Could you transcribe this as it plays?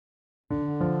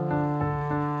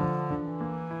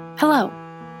Hello,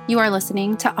 you are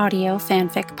listening to Audio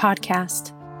Fanfic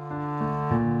Podcast.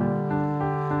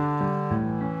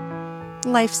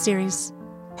 Life Series,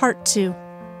 Part 2,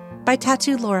 by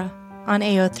Tattoo Laura on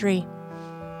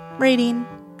AO3. Rating,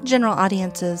 General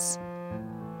Audiences.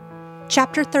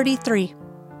 Chapter 33,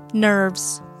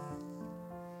 Nerves.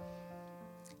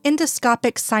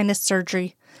 Endoscopic sinus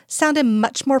surgery sounded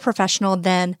much more professional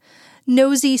than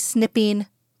nosy snipping,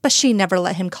 but she never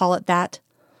let him call it that,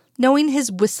 knowing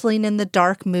his whistling in the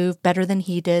dark moved better than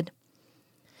he did.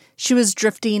 She was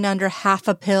drifting under half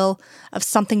a pill of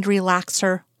something to relax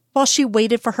her while she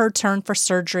waited for her turn for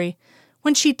surgery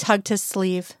when she tugged his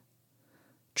sleeve,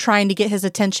 trying to get his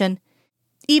attention,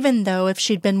 even though if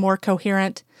she'd been more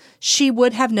coherent, she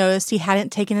would have noticed he hadn't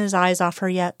taken his eyes off her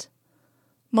yet.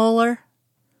 Molar,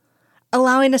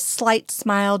 allowing a slight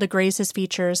smile to graze his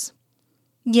features.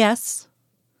 Yes.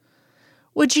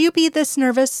 Would you be this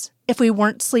nervous if we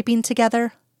weren't sleeping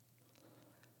together?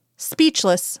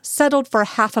 Speechless, settled for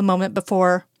half a moment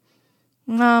before,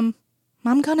 I'm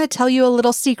gonna tell you a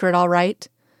little secret, all right?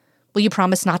 Will you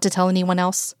promise not to tell anyone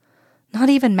else? Not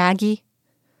even Maggie?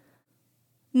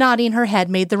 Nodding her head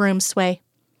made the room sway.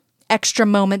 Extra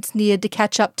moments needed to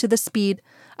catch up to the speed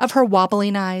of her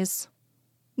wobbling eyes.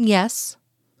 Yes.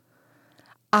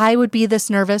 I would be this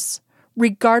nervous,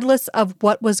 regardless of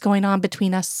what was going on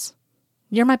between us.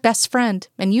 You're my best friend,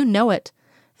 and you know it,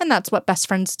 and that's what best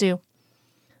friends do.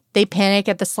 They panic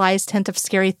at the slightest hint of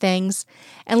scary things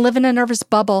and live in a nervous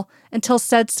bubble until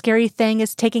said scary thing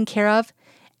is taken care of,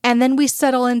 and then we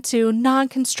settle into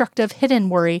non-constructive hidden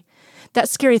worry that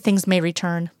scary things may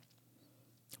return.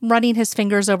 Running his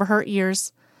fingers over her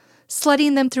ears,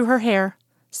 sliding them through her hair,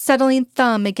 settling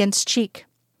thumb against cheek.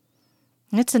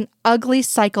 It's an ugly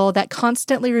cycle that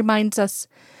constantly reminds us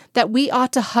that we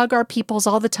ought to hug our peoples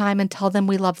all the time and tell them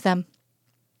we love them.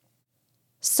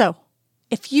 So,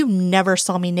 if you never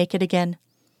saw me naked again,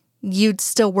 you'd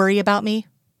still worry about me?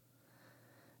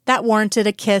 That warranted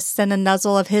a kiss and a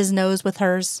nuzzle of his nose with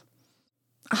hers.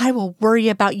 I will worry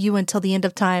about you until the end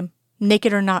of time,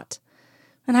 naked or not,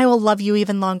 and I will love you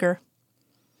even longer,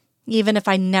 even if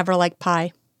I never like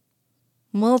pie.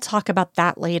 We'll talk about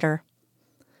that later.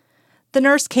 The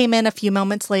nurse came in a few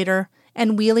moments later,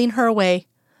 and wheeling her away,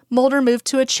 Mulder moved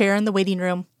to a chair in the waiting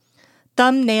room,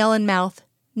 thumbnail in mouth,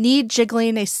 knee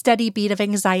jiggling a steady beat of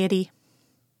anxiety.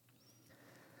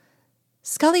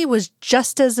 Scully was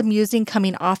just as amusing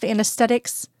coming off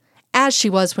anesthetics as she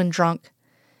was when drunk,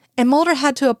 and Mulder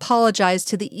had to apologize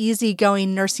to the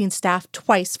easygoing nursing staff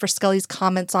twice for Scully's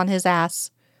comments on his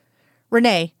ass.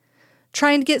 Renee,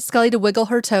 trying to get Scully to wiggle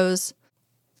her toes,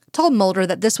 told Mulder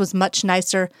that this was much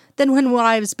nicer than when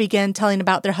wives began telling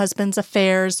about their husbands'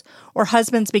 affairs or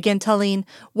husbands began telling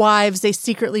wives they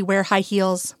secretly wear high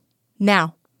heels.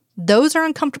 Now, those are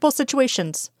uncomfortable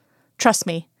situations. Trust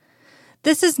me.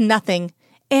 This is nothing,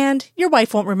 and your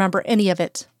wife won't remember any of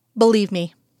it. Believe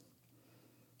me.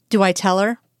 Do I tell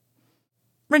her?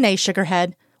 Renee shook her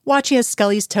head, watching as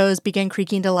Scully's toes began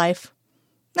creaking to life.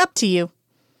 Up to you.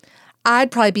 I'd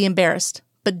probably be embarrassed,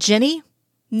 but Jenny?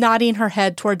 Nodding her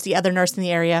head towards the other nurse in the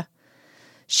area.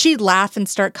 She'd laugh and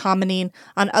start commenting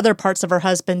on other parts of her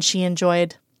husband she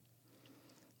enjoyed,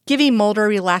 giving Mulder a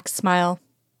relaxed smile.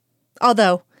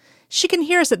 Although, she can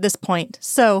hear us at this point,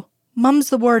 so mum's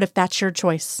the word if that's your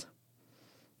choice.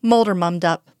 Mulder mummed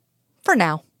up. For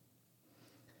now.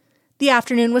 The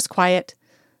afternoon was quiet,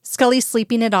 Scully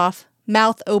sleeping it off,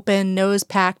 mouth open, nose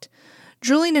packed,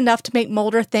 drooling enough to make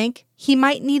Mulder think he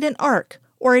might need an ark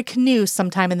or a canoe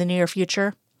sometime in the near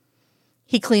future.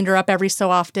 He cleaned her up every so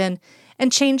often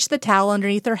and changed the towel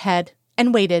underneath her head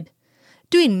and waited,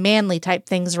 doing manly-type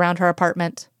things around her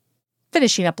apartment,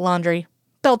 finishing up laundry,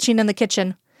 belching in the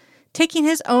kitchen, taking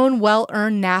his own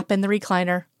well-earned nap in the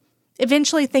recliner,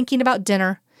 eventually thinking about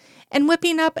dinner, and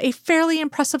whipping up a fairly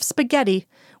impressive spaghetti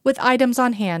with items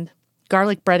on hand,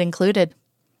 garlic bread included.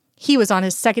 He was on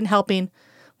his second helping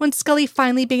when Scully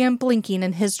finally began blinking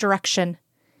in his direction,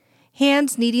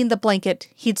 hands kneading the blanket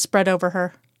he'd spread over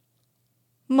her.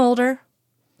 Mulder.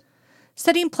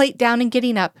 Setting plate down and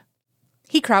getting up,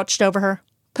 he crouched over her,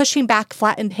 pushing back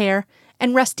flattened hair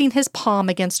and resting his palm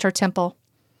against her temple.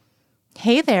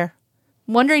 Hey there.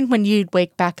 Wondering when you'd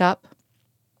wake back up.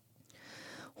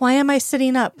 Why am I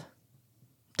sitting up?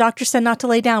 Doctor said not to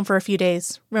lay down for a few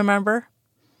days, remember?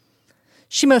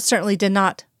 She most certainly did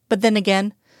not, but then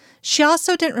again, she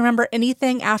also didn't remember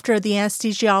anything after the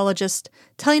anesthesiologist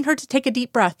telling her to take a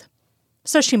deep breath,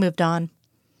 so she moved on.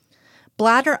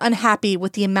 Bladder unhappy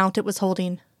with the amount it was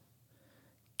holding.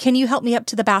 Can you help me up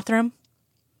to the bathroom?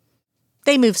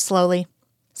 They moved slowly,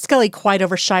 Scully quite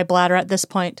over shy Bladder at this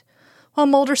point, while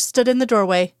Mulder stood in the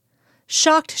doorway,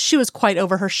 Shocked, she was quite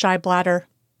over her shy bladder.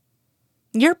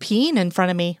 "You're peeing in front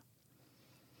of me."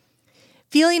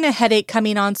 Feeling a headache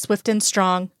coming on swift and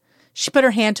strong, she put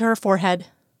her hand to her forehead.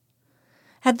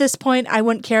 At this point, I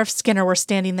wouldn't care if Skinner were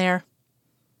standing there.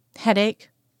 Headache?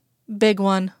 Big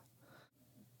one.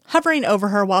 Hovering over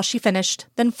her while she finished,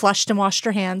 then flushed and washed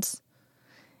her hands.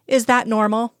 "Is that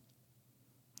normal?"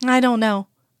 "I don't know.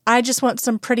 I just want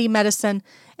some pretty medicine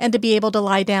and to be able to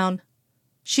lie down."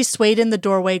 She swayed in the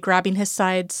doorway, grabbing his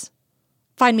sides.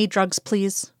 "Find me drugs,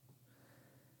 please."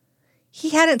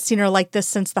 He hadn't seen her like this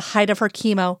since the height of her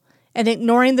chemo, and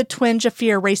ignoring the twinge of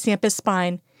fear racing up his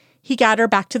spine, he got her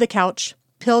back to the couch,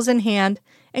 pills in hand,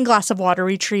 and glass of water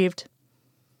retrieved.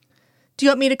 "Do you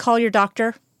want me to call your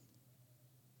doctor?"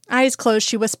 Eyes closed,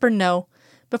 she whispered no,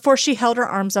 before she held her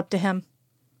arms up to him.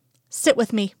 "Sit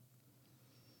with me."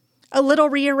 A little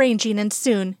rearranging, and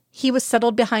soon he was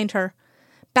settled behind her,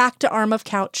 back to arm of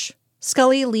couch,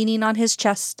 Scully leaning on his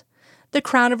chest, the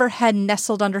crown of her head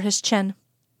nestled under his chin.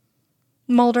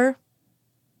 "Mulder?"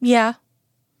 "Yeah?"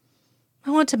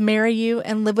 "I want to marry you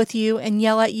and live with you and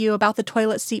yell at you about the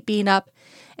toilet seat being up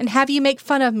and have you make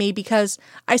fun of me because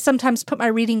I sometimes put my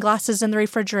reading glasses in the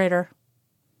refrigerator."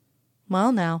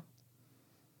 "Well, now."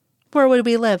 "Where would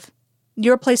we live?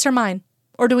 Your place or mine?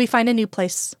 Or do we find a new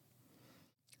place?"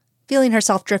 Feeling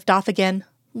herself drift off again,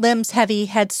 limbs heavy,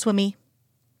 head swimmy.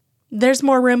 "There's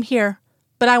more room here,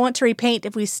 but I want to repaint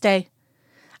if we stay.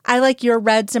 I like your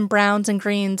reds and browns and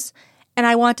greens, and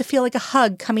I want to feel like a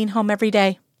hug coming home every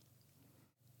day."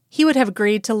 He would have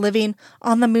agreed to living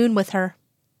on the moon with her.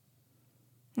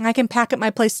 "I can pack up my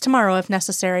place tomorrow if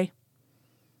necessary.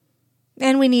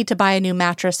 And we need to buy a new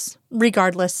mattress,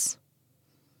 regardless."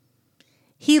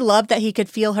 He loved that he could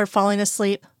feel her falling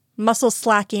asleep, muscles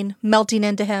slacking, melting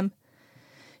into him,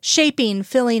 shaping,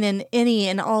 filling in any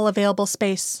and all available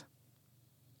space.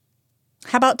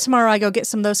 "How about tomorrow I go get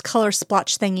some of those color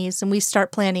splotch thingies and we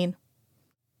start planning?"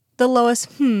 The lowest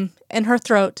in her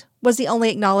throat was the only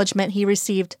acknowledgement he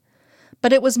received,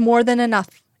 but it was more than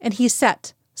enough, and he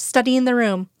sat, studying the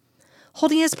room,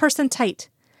 holding his person tight,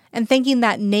 and thanking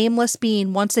that nameless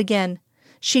being once again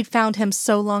she'd found him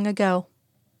so long ago.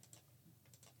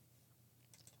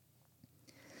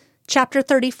 Chapter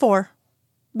 34.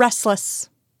 Restless.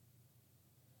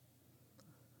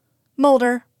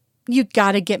 "Mulder, you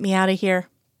gotta get me out of here."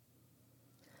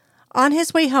 On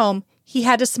his way home, he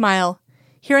had to smile,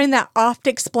 hearing that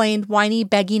oft-explained whiny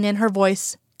begging in her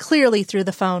voice clearly through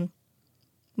the phone.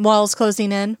 Walls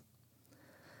closing in.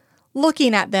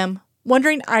 Looking at them,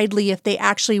 wondering idly if they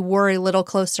actually were a little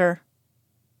closer.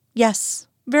 "Yes,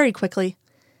 very quickly.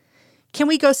 Can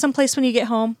we go someplace when you get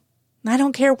home? I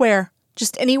don't care where,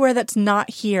 just anywhere that's not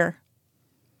here."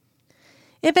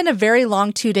 It had been a very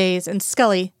long 2 days, and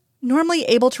Scully, normally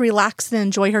able to relax and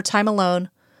enjoy her time alone,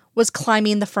 was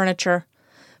climbing the furniture.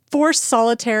 Forced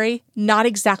solitary, not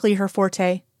exactly her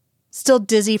forte. Still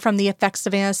dizzy from the effects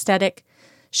of anesthetic,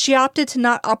 she opted to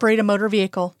not operate a motor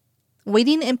vehicle,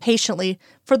 waiting impatiently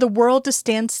for the world to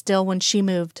stand still when she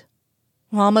moved.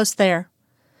 Almost there,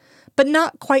 but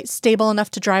not quite stable enough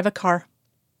to drive a car.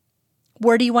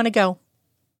 "Where do you want to go?"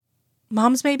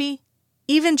 "Mom's, maybe?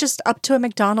 Even just up to a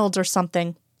McDonald's or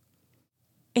something."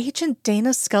 Agent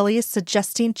Dana Scully is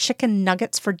suggesting chicken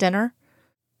nuggets for dinner?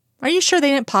 Are you sure they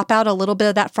didn't pop out a little bit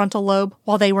of that frontal lobe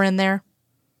while they were in there?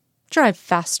 Drive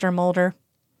faster, Mulder.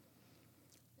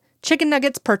 Chicken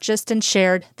nuggets purchased and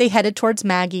shared, they headed towards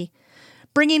Maggie,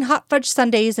 bringing hot fudge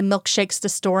sundaes and milkshakes to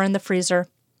store in the freezer.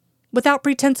 Without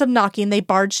pretense of knocking, they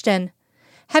barged in,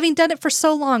 having done it for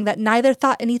so long that neither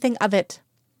thought anything of it.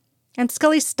 And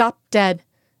Scully stopped dead,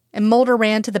 and Mulder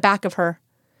ran to the back of her,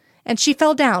 and she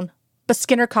fell down, but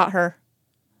Skinner caught her.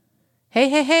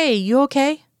 Hey, you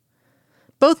okay?"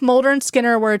 Both Mulder and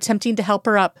Skinner were attempting to help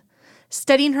her up,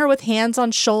 steadying her with hands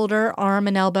on shoulder, arm,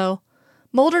 and elbow,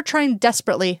 Mulder trying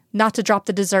desperately not to drop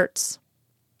the desserts.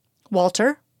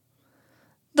 "Walter?"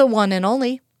 "The one and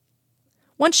only."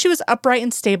 Once she was upright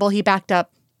and stable, he backed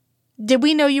up. "Did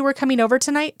we know you were coming over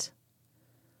tonight?"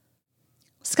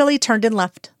 Scully turned and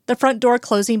left, the front door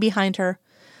closing behind her,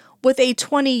 with a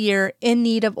 20-year in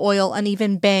need of oil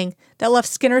uneven bang that left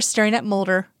Skinner staring at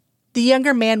Mulder, the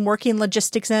younger man working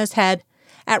logistics in his head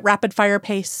at rapid-fire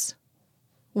pace.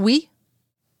 "We?"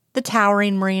 The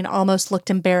towering Marine almost looked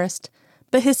embarrassed,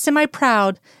 but his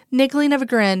semi-proud, niggling of a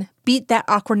grin beat that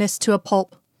awkwardness to a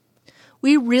pulp.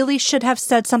 "We really should have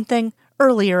said something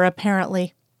earlier,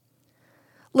 apparently."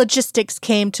 Logistics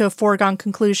came to a foregone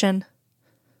conclusion.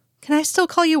 "Can I still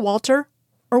call you Walter?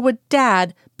 Or would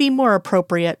Dad be more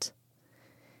appropriate?"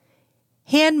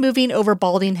 Hand moving over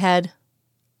balding head.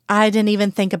 "I didn't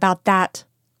even think about that."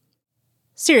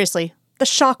 "Seriously, The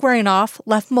shock wearing off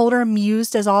left Mulder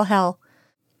amused as all hell,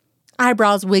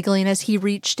 eyebrows wiggling as he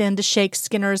reached in to shake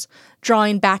Skinner's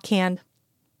drawing backhand.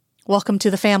 "Welcome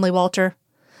to the family, Walter.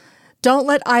 Don't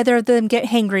let either of them get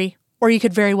hangry, or you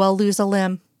could very well lose a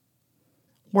limb."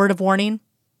 Word of warning?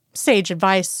 Sage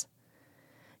advice.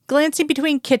 Glancing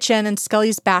between Kitchen and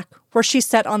Scully's back, where she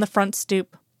sat on the front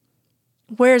stoop.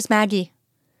 "Where's Maggie?"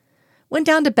 "Went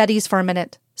down to Betty's for a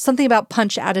minute. Something about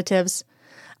punch additives.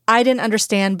 I didn't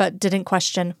understand, but didn't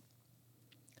question."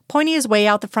 Pointing his way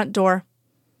out the front door.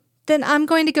 "Then I'm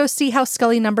going to go see how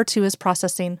Scully number 2 is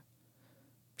processing."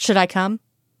 "Should I come?"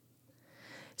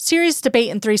 "Serious debate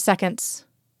in 3 seconds.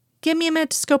 Give me a minute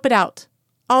to scope it out.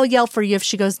 I'll yell for you if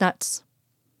she goes nuts."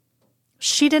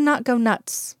 She did not go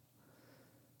nuts.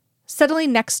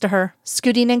 Settling next to her,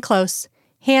 scooting in close,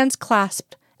 hands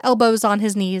clasped, elbows on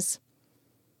his knees.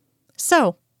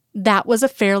 So, that was a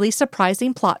fairly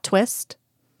surprising plot twist.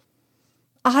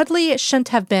 Oddly, it shouldn't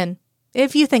have been,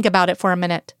 if you think about it for a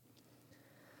minute.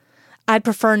 I'd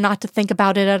prefer not to think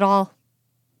about it at all.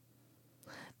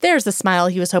 There's the smile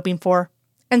he was hoping for,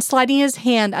 and sliding his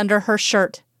hand under her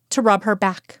shirt to rub her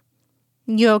back.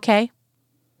 "You okay?"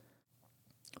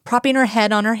 Propping her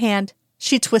head on her hand,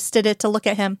 she twisted it to look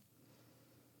at him.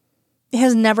 "It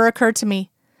has never occurred to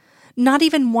me, not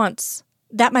even once,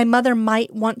 that my mother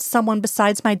might want someone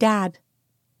besides my dad.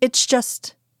 It's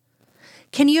just...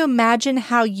 Can you imagine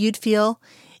how you'd feel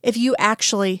if you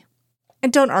actually,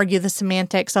 and don't argue the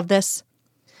semantics of this,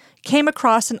 came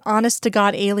across an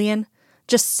honest-to-God alien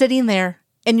just sitting there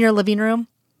in your living room?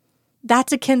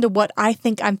 That's akin to what I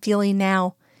think I'm feeling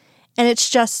now. And it's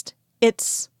just,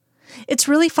 it's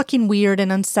really fucking weird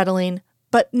and unsettling,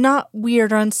 but not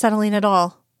weird or unsettling at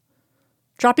all."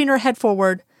 Dropping her head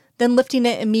forward, then lifting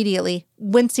it immediately,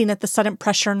 wincing at the sudden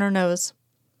pressure in her nose.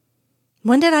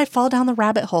 "When did I fall down the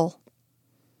rabbit hole?"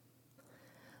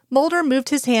 Mulder moved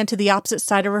his hand to the opposite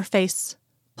side of her face,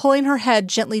 pulling her head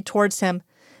gently towards him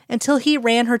until he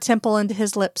ran her temple into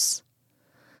his lips.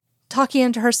 Talking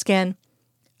into her skin,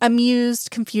 amused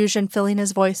confusion filling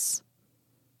his voice.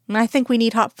 "I think we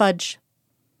need hot fudge."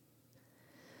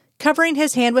 Covering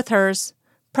his hand with hers,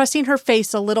 pressing her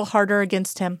face a little harder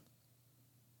against him.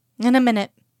 "In a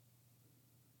minute."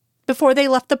 Before they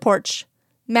left the porch,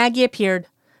 Maggie appeared,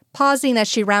 pausing as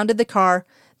she rounded the car,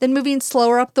 then moving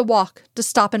slower up the walk to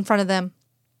stop in front of them.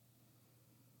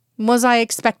 "Was I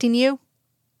expecting you?"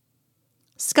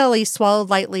 Scully swallowed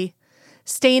lightly,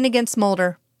 staying against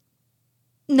Mulder.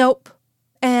 "Nope,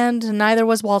 and neither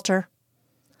was Walter."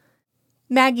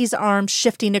 Maggie's arms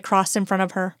shifting across in front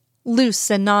of her, loose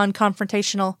and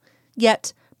non-confrontational,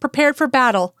 yet prepared for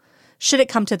battle, should it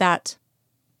come to that.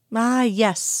 "Ah,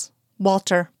 yes,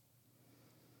 Walter."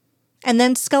 And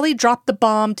then Scully dropped the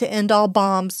bomb to end all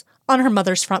bombs on her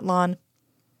mother's front lawn.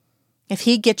 "If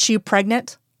he gets you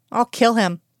pregnant, I'll kill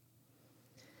him."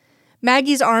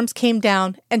 Maggie's arms came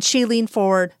down and she leaned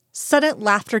forward, sudden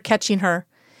laughter catching her,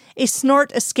 a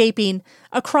snort escaping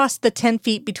across the 10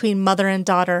 feet between mother and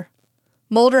daughter.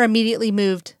 Mulder immediately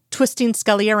moved, twisting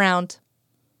Scully around.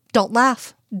 "Don't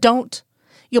laugh. Don't.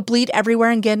 You'll bleed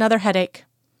everywhere and get another headache."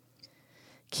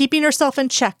 Keeping herself in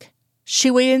check, she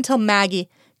waited until Maggie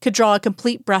could draw a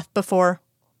complete breath before.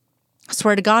 "I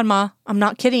swear to God, Ma, I'm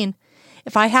not kidding.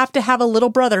 If I have to have a little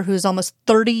brother who's almost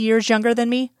 30 years younger than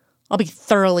me, I'll be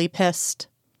thoroughly pissed."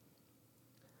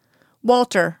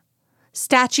 Walter,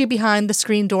 statue behind the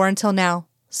screen door until now,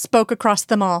 spoke across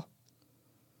them all.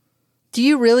 "Do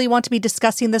you really want to be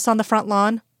discussing this on the front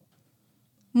lawn?"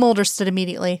 Mulder stood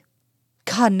immediately.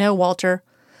 "God, no, Walter.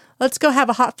 Let's go have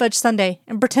a hot fudge sundae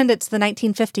and pretend it's the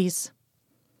 1950s.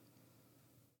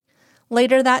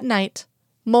 Later that night,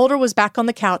 Mulder was back on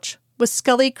the couch, with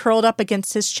Scully curled up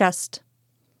against his chest.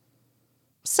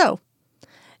 "So,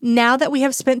 now that we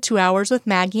have spent 2 hours with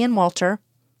Maggie and Walter,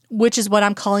 which is what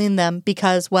I'm calling them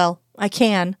because, well, I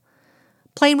can,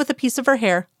 playing with a piece of her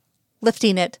hair,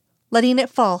 lifting it, letting it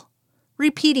fall,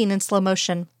 repeating in slow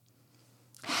motion,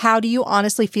 how do you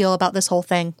honestly feel about this whole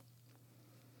thing?"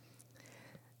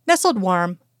 Nestled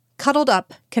warm, cuddled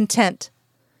up, content,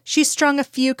 she strung a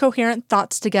few coherent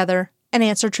thoughts together and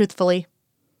answered truthfully.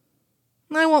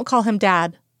 "I won't call him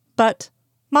Dad, but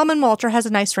Mom and Walter has a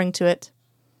nice ring to it."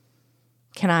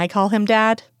 "Can I call him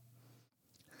Dad?"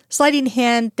 Sliding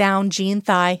hand down jean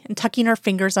thigh and tucking her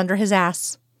fingers under his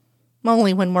ass.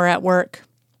 "Only when we're at work."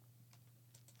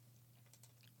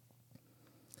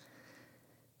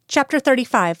 Chapter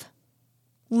 35.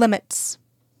 Limits.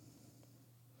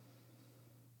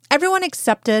 Everyone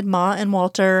accepted Ma and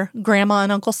Walter, Grandma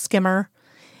and Uncle Skimmer,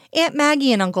 Aunt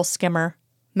Maggie and Uncle Skimmer,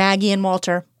 Maggie and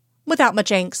Walter, without much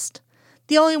angst,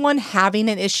 the only one having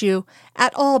an issue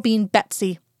at all being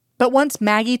Betsy, But once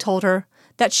Maggie told her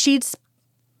she'd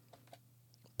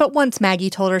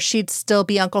still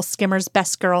be Uncle Skimmer's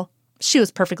best girl, she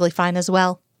was perfectly fine as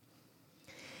well.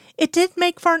 It did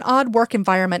make for an odd work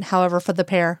environment, however, for the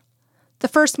pair. The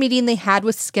first meeting they had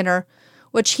with Skinner,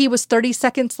 which he was 30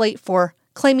 seconds late for,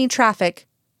 claiming traffic,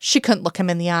 she couldn't look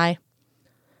him in the eye.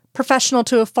 Professional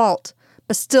to a fault,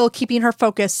 but still keeping her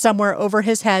focus somewhere over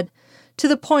his head, to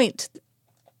the point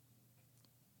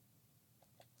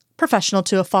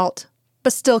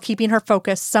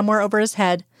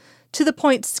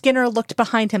Skinner looked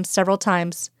behind him several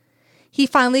times. He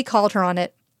finally called her on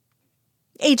it.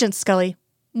 "Agent Scully,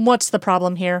 what's the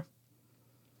problem here?"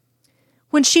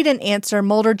 When she didn't answer,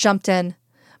 Mulder jumped in,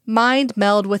 mind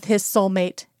meld with his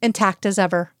soulmate, intact as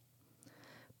ever.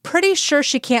 "Pretty sure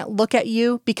she can't look at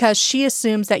you because she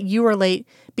assumes that you were late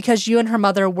because you and her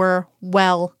mother were,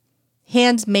 well,"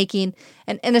 hands making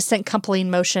an innocent coupling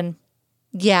motion.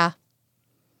 "Yeah.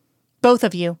 Both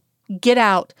of you, get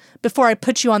out before I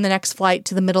put you on the next flight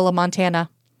to the middle of Montana."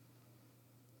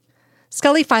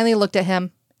 Scully finally looked at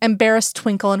him, embarrassed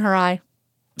twinkle in her eye.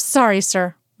 "Sorry,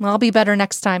 sir. I'll be better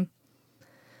next time."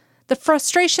 The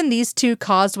frustration these two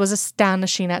caused was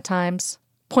astonishing at times.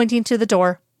 Pointing to the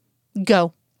door,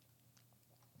 "Go."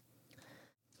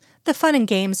 The fun and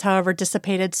games, however,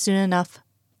 dissipated soon enough.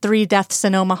 3 deaths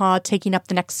in Omaha taking up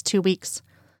the next 2 weeks,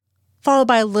 followed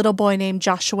by a little boy named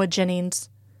Joshua Jennings,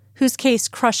 whose case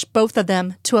crushed both of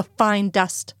them to a fine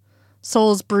dust,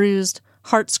 souls bruised,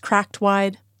 hearts cracked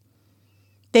wide.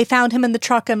 They found him in the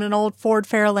truck of an old Ford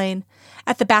Fairlane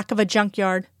at the back of a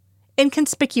junkyard,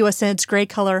 inconspicuous in its gray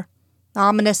color,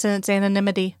 ominous in its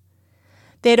anonymity.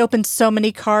 They had opened so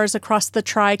many cars across the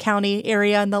Tri-County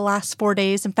area in the last 4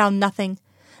 days and found nothing,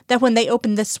 that when they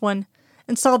opened this one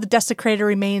and saw the desecrated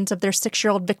remains of their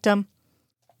 6-year-old victim,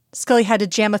 Scully had to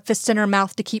jam a fist in her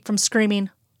mouth to keep from screaming,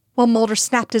 while Mulder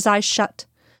snapped his eyes shut,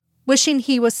 wishing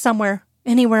he was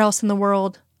anywhere else in the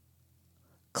world.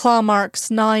 Claw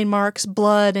marks, gnawing marks,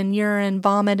 blood and urine,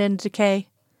 vomit and decay.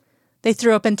 They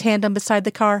threw up in tandem beside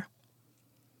the car.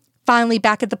 Finally,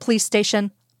 back at the police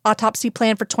station, autopsy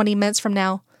planned for 20 minutes from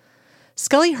now,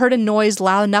 Scully heard a noise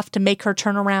loud enough to make her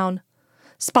turn around.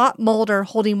 Spot Mulder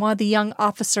holding one of the young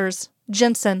officers,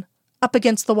 Jensen, up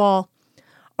against the wall,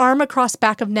 arm across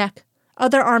back of neck,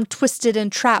 other arm twisted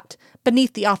and trapped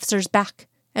beneath the officer's back,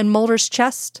 and Mulder's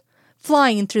chest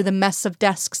flying through the mess of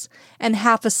desks and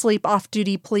half-asleep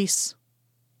off-duty police.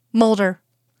 Mulder.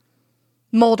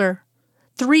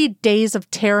 3 days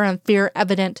of terror and fear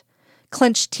evident,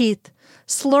 clenched teeth,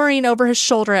 slurring over his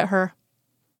shoulder at her.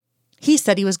 He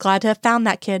said he was glad to have found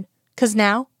that kid, 'cause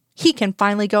now he can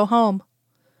finally go home.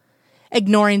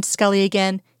 Ignoring Scully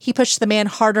again, he pushed the man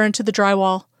harder into the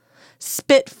drywall,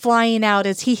 spit flying out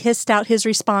as he hissed out his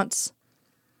response.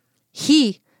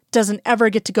 "He doesn't ever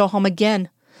get to go home again,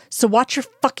 so watch your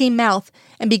fucking mouth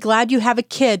and be glad you have a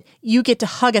kid you get to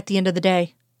hug at the end of the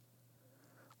day."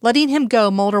 Letting him go,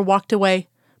 Mulder walked away,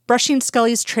 brushing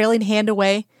Scully's trailing hand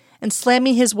away and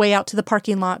slamming his way out to the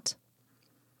parking lot.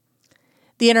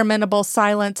 The interminable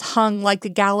silence hung like a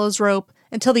gallows rope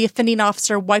until the offending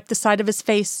officer wiped the side of his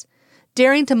face,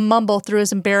 daring to mumble through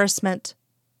his embarrassment,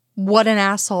 "What an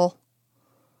asshole."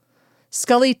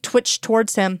 Scully twitched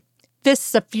towards him,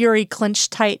 fists of fury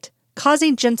clenched tight,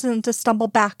 causing Jensen to stumble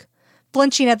back,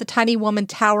 flinching at the tiny woman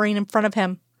towering in front of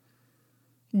him.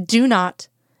 "Do not,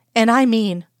 and I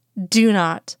mean, do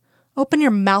not, open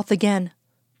your mouth again.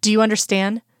 Do you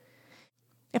understand?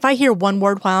 If I hear one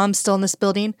word while I'm still in this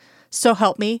building, so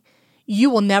help me, you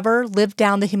will never live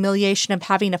down the humiliation of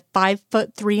having a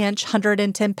 5'3"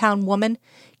 110-pound woman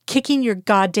kicking your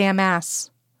goddamn ass."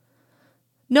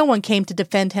 No one came to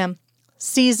defend him,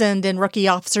 seasoned and rookie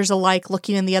officers alike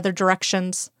looking in the other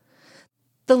directions.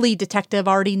 The lead detective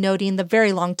already noting the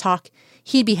very long talk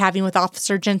he'd be having with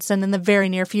Officer Jensen in the very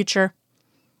near future.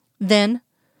 Then,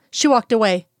 she walked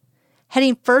away,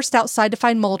 heading first outside to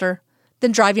find Mulder,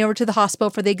 then driving over to the hospital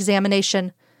for the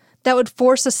examination that would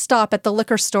force a stop at the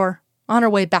liquor store on her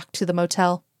way back to the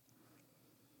motel.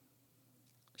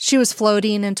 She was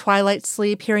floating in twilight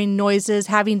sleep, hearing noises,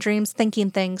 having dreams,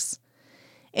 thinking things.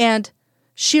 And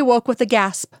she awoke with a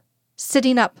gasp,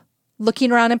 sitting up,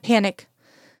 looking around in panic.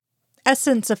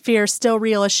 Essence of fear still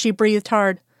real as she breathed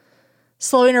hard,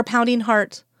 slowing her pounding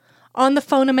heart. On the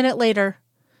phone a minute later,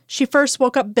 she first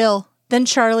woke up Bill, then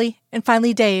Charlie, and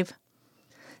finally Dave,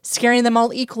 scaring them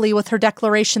all equally with her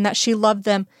declaration that she loved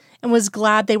them and was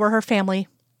glad they were her family.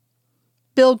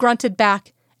 Bill grunted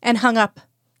back and hung up.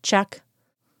 Check.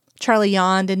 Charlie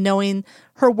yawned and, knowing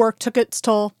her work took its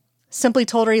toll, simply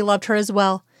told her he loved her as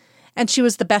well, and she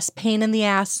was the best pain in the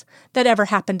ass that ever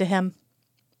happened to him.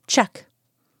 Check.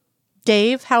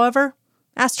 Dave, however,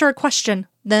 asked her a question,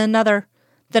 then another,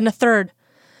 then a third,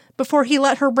 before he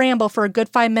let her ramble for a good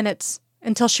 5 minutes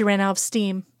until she ran out of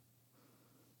steam.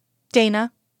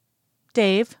 Dana,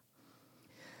 Dave,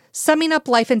 summing up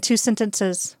life in 2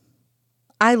 sentences.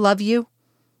 I love you,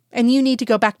 and you need to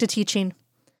go back to teaching.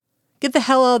 Get the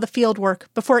hell out of the field work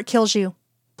before it kills you.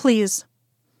 Please.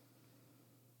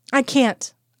 I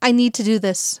can't. I need to do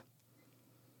this.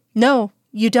 No,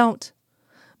 you don't.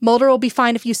 Mulder will be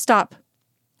fine if you stop.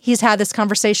 He's had this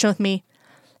conversation with me.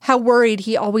 How worried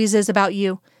he always is about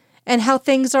you, and how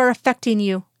things are affecting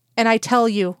you, and I tell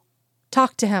you,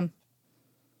 talk to him.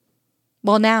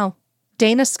 Well now,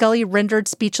 Dana Scully rendered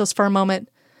speechless for a moment,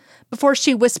 before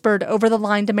she whispered over the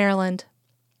line to Maryland.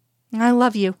 I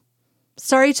love you.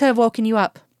 Sorry to have woken you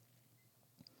up.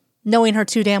 Knowing her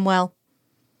too damn well.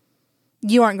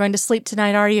 You aren't going to sleep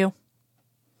tonight, are you?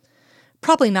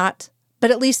 Probably not,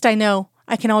 but at least I know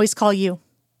I can always call you.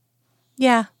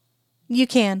 Yeah, you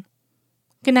can.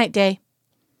 Good night, Day.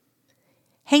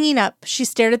 Hanging up, she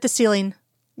stared at the ceiling,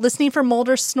 listening for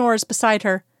Mulder's snores beside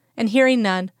her, and hearing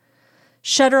none.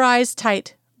 Shut her eyes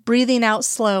tight, breathing out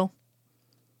slow.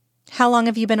 How long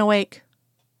have you been awake?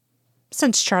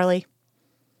 Since Charlie.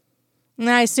 And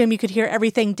I assume you could hear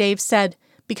everything Dave said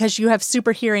because you have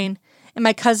super hearing and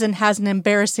my cousin has an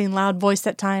embarrassing loud voice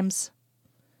at times.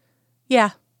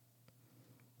 Yeah.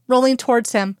 Rolling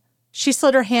towards him, she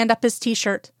slid her hand up his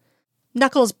t-shirt,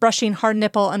 knuckles brushing hard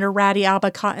nipple under ratty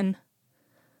Alba cotton.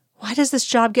 Why does this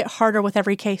job get harder with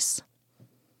every case?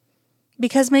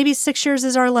 Because maybe 6 years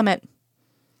is our limit.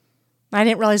 I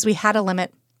didn't realize we had a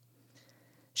limit.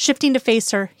 Shifting to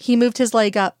face her, he moved his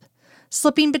leg up,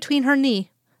 slipping between her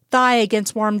knee, thigh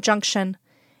against warm junction,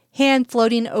 hand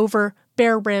floating over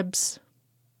bare ribs.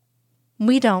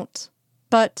 We don't,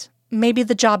 but maybe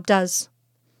the job does.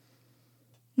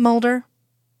 Mulder,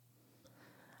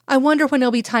 I wonder when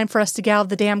it'll be time for us to get out of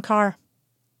the damn car.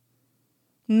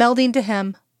 Melding to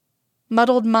him,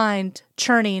 muddled mind,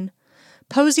 churning,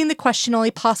 posing the question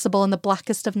only possible in the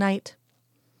blackest of night.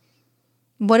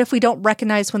 What if we don't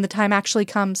recognize when the time actually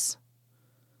comes?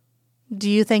 Do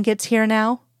you think it's here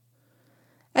now?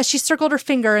 As she circled her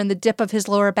finger in the dip of his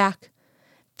lower back,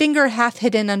 finger half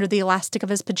hidden under the elastic of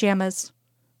his pajamas,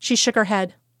 she shook her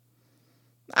head.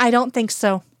 I don't think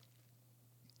so.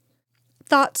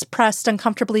 Thoughts pressed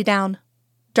uncomfortably down,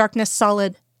 darkness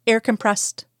solid, air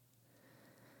compressed.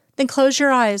 Then close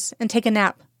your eyes and take a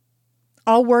nap.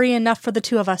 All worry enough for the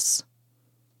 2 of us.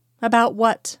 About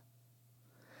what?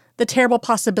 The terrible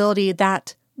possibility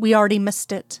that we already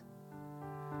missed it.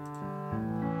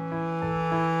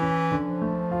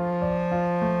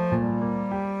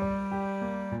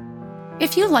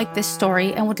 If you like this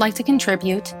story and would like to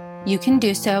contribute, you can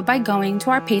do so by going to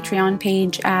our Patreon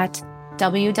page at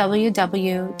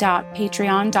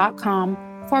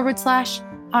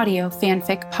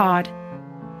www.patreon.com/audiofanficpod.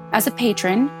 As a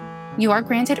patron, you are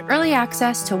granted early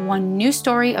access to 1 new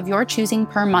story of your choosing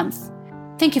per month.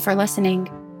 Thank you for listening,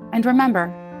 and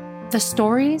remember, the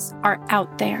stories are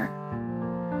out there.